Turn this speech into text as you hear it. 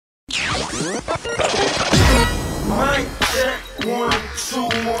Mic check, 1, 2,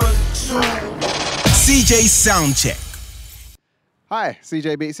 1, 2. CJ Soundcheck. Hi,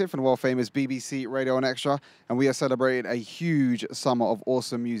 CJ Beats here from the world-famous BBC Radio and Extra, and we are celebrating a huge summer of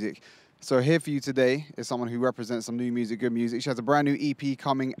awesome music. So here for you today is someone who represents some new music, good music. She has a brand new EP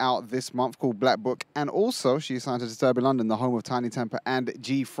coming out this month called Black Book, and also she's signed to Disturbing London, the home of Tiny Temper and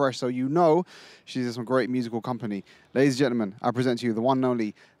G Fresh, so you know she's in some great musical company. Ladies and gentlemen, I present to you the one and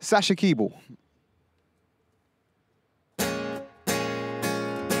only Sasha Keable.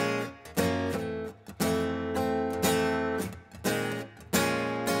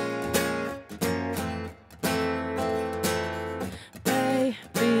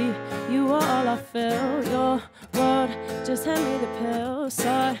 Feel your world, just hand me the pill.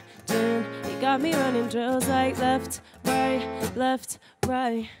 Sergeant, you got me running drills like left,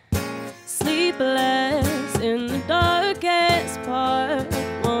 right, sleepless in the darkest part.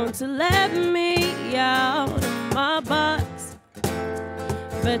 Want to let me out of my box,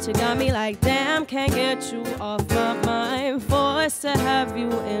 but you got me like damn, can't get you off my mind. Forced to have you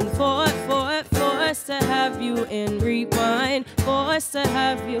in forced to have you in rewind, forced to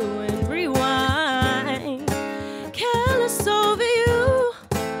have you in rewind. Careless over you,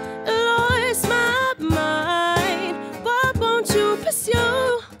 lost my mind. Why won't you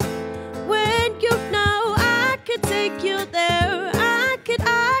pursue when you know I could take you there? I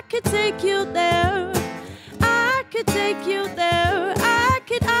could take you there. I could take you there. I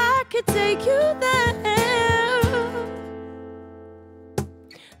could take you there.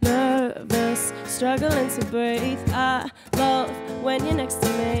 Nervous, struggling to breathe. I love when you're next to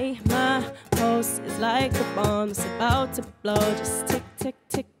me. My pulse is like a bomb that's about to blow. Just tick, tick,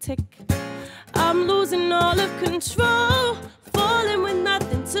 tick, tick. I'm losing all of control, falling with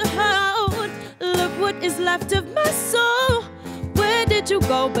nothing to hold. Look what is left of my soul. Where did you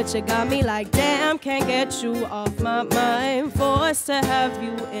go? But you got me like damn, can't get you off my mind. Forced to have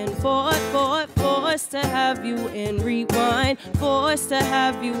you in forced to have you in rewind, forced to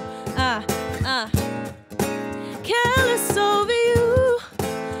have you careless over you,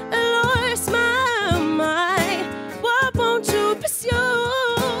 lost my mind. Why won't you pursue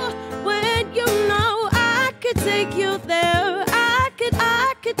when you know I could take you there? I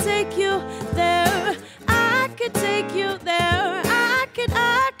could take you there. I could take you there.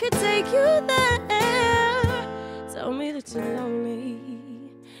 I could take you there. Tell me that you're lonely.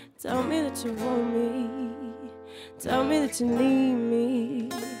 Tell me that you want me. Tell me that you need me.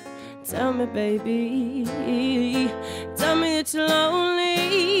 Tell me, baby. Tell me that you're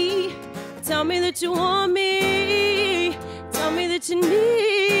lonely. Tell me that you want me. Tell me that you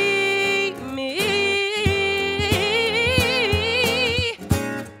need me.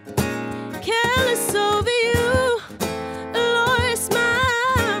 Careless over you, lost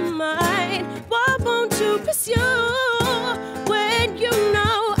my mind. Why won't you pursue when you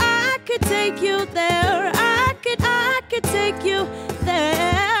know I could take you there? I could take you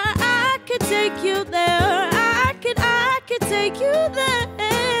there. I could take you there. I could take you there.